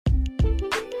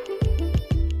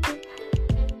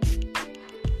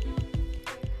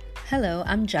Hello,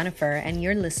 I'm Jennifer, and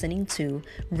you're listening to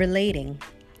Relating.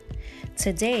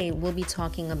 Today, we'll be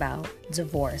talking about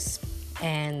divorce,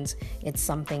 and it's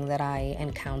something that I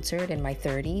encountered in my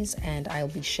 30s, and I'll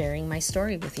be sharing my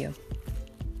story with you.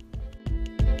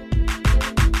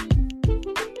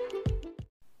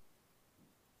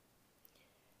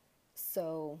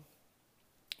 So,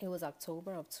 it was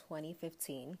October of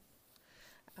 2015.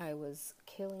 I was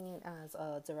killing it as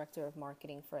a director of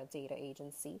marketing for a data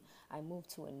agency. I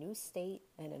moved to a new state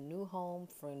and a new home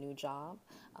for a new job,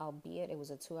 albeit it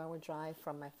was a 2 hour drive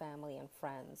from my family and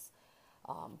friends.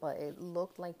 But it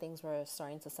looked like things were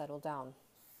starting to settle down.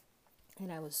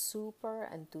 And I was super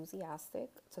enthusiastic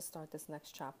to start this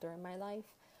next chapter in my life.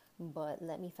 But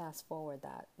let me fast forward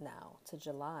that now to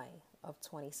July of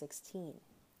 2016,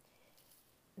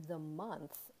 the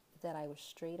month that I was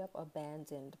straight up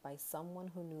abandoned by someone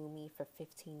who knew me for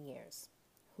 15 years,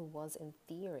 who was in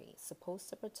theory supposed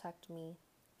to protect me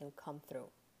and come through.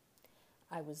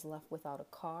 I was left without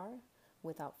a car,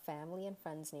 without family and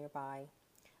friends nearby.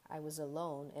 I was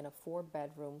alone in a 4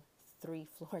 bedroom, 3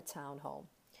 floor townhome.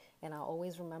 And I'll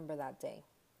always remember that day.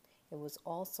 It was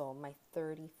also my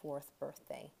 34th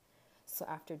birthday. So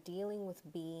after dealing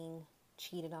with being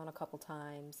cheated on a couple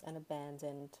times and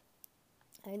abandoned,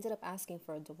 I ended up asking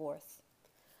for a divorce.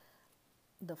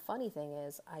 The funny thing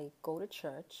is, I go to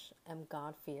church, am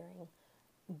God fearing,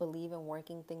 believe in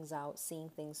working things out, seeing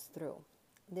things through.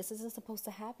 This isn't supposed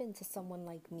to happen to someone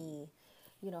like me.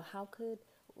 How could,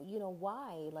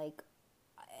 why? Like,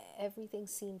 everything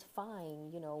seemed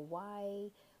fine. Why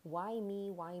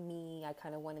me? Why me? I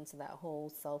kind of went into that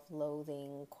whole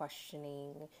self-loathing,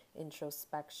 questioning,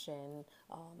 introspection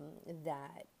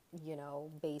that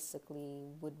basically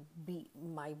would beat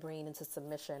my brain into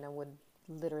submission and would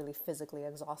literally physically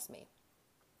exhaust me.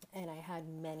 And I had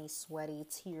many sweaty,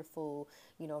 tearful,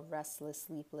 restless,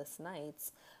 sleepless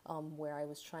nights where I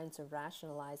was trying to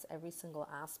rationalize every single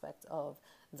aspect of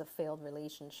the failed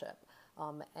relationship.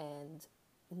 And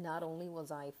not only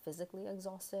was I physically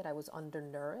exhausted, I was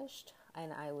undernourished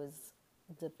and I was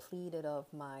depleted of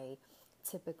my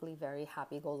typically very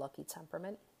happy-go-lucky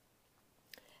temperament.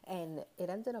 And it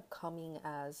ended up coming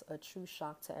as a true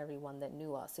shock to everyone that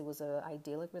knew us. It was an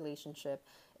idyllic relationship.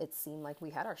 It seemed like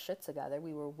we had our shit together.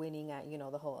 We were winning at,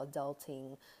 the whole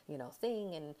adulting,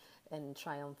 thing and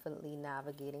triumphantly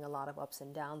navigating a lot of ups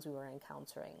and downs we were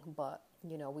encountering. But,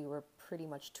 we were pretty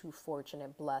much two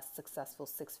fortunate, blessed, successful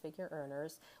six-figure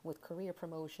earners with career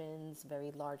promotions,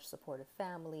 very large supportive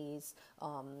families.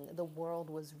 The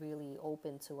world was really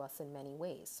open to us in many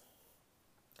ways.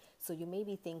 So you may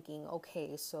be thinking,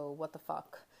 okay, so what the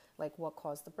fuck? Like, what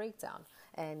caused the breakdown?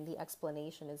 And the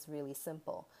explanation is really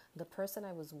simple. The person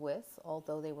I was with,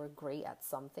 although they were great at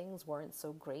some things, weren't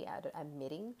so great at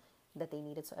admitting that they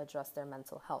needed to address their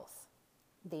mental health.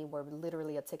 They were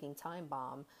literally a ticking time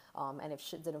bomb. And if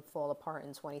shit didn't fall apart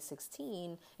in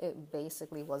 2016, it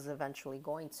basically was eventually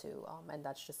going to. And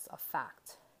that's just a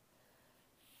fact.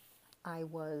 I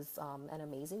was an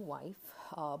amazing wife,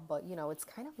 but it's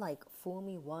kind of like fool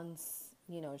me once,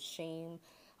 shame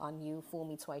on you, fool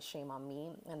me twice, shame on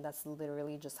me, and that's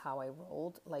literally just how I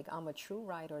rolled. Like, I'm a true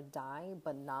ride or die,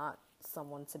 but not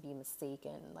someone to be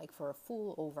mistaken, like for a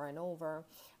fool over and over,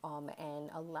 and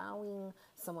allowing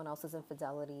someone else's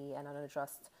infidelity and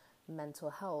unaddressed mental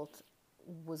health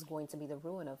was going to be the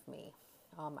ruin of me.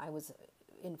 I was,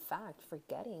 in fact,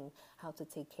 forgetting how to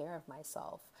take care of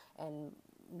myself and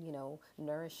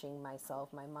nourishing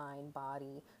myself, my mind,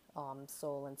 body,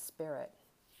 soul, and spirit.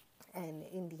 And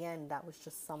in the end, that was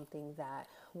just something that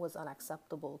was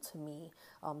unacceptable to me,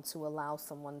 to allow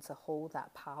someone to hold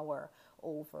that power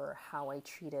over how I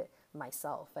treated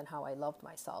myself and how I loved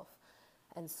myself.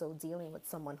 And so dealing with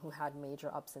someone who had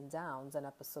major ups and downs and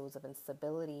episodes of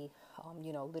instability,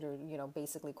 literally,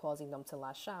 basically causing them to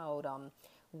lash out,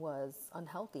 was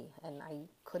unhealthy. And I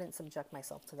couldn't subject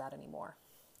myself to that anymore.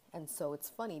 And so it's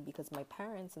funny because my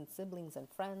parents and siblings and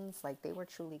friends, like, they were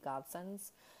truly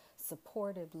godsends,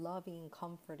 supportive, loving,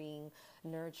 comforting,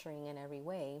 nurturing in every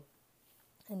way.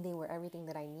 And they were everything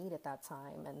that I needed at that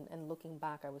time. And looking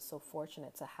back, I was so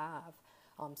fortunate to have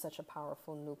such a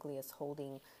powerful nucleus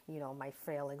holding, my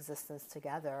frail existence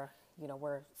together,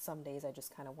 where some days I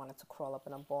just kind of wanted to crawl up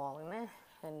in a ball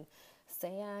and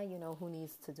say, yeah, who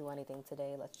needs to do anything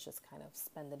today? Let's just kind of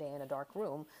spend the day in a dark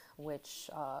room, which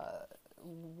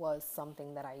was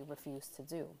something that I refused to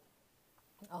do.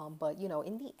 But,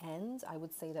 in the end, I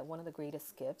would say that one of the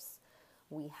greatest gifts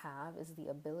we have is the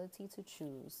ability to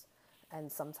choose.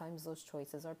 And sometimes those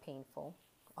choices are painful,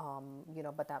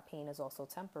 but that pain is also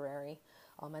temporary.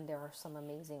 And there are some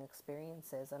amazing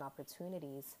experiences and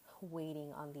opportunities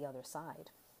waiting on the other side.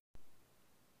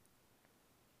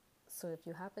 So if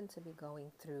you happen to be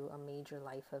going through a major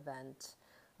life event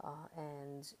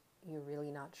and you're really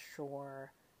not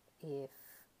sure if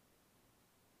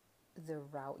the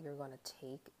route you're going to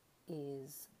take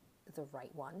is the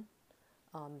right one,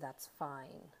 that's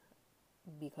fine.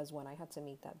 Because when I had to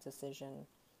make that decision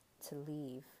to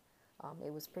leave,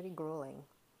 it was pretty grueling.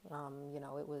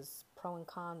 It was pro and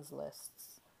cons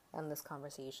lists, endless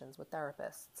conversations with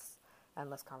therapists,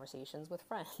 endless conversations with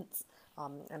friends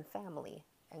and family,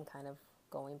 and kind of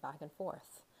going back and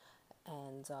forth.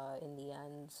 And in the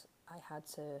end, I had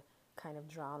to kind of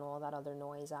drown all that other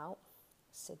noise out,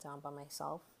 sit down by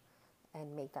myself,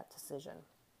 and make that decision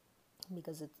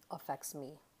because it affects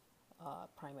me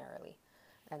primarily.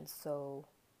 And so,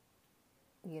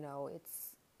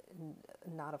 it's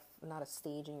not a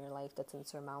stage in your life that's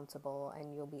insurmountable,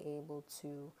 and you'll be able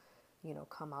to,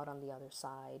 come out on the other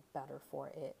side better for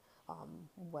it.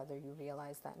 Whether you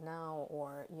realize that now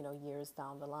or years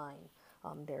down the line,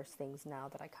 there's things now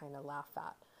that I kind of laugh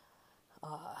at,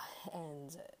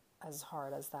 and as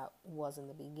hard as that was in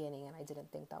the beginning, and I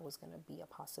didn't think that was going to be a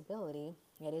possibility,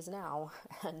 it is now.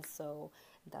 And so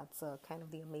that's kind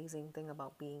of the amazing thing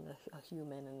about being a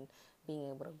human and being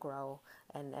able to grow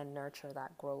and nurture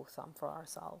that growth for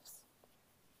ourselves.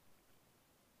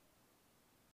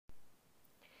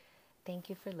 Thank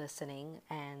you for listening,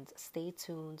 and stay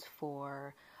tuned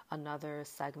for another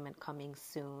segment coming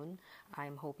soon.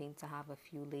 I'm hoping to have a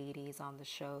few ladies on the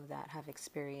show that have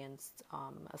experienced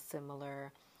a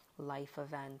similar life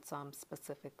event,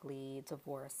 specifically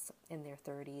divorce in their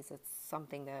 30s. It's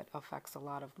something that affects a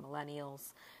lot of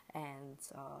millennials, and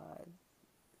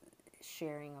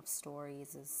sharing of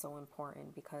stories is so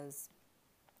important because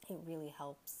it really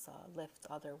helps lift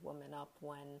other women up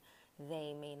when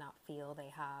they may not feel they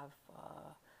have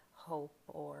hope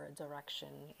or direction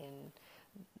in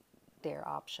their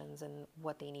options and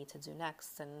what they need to do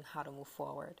next and how to move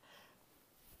forward.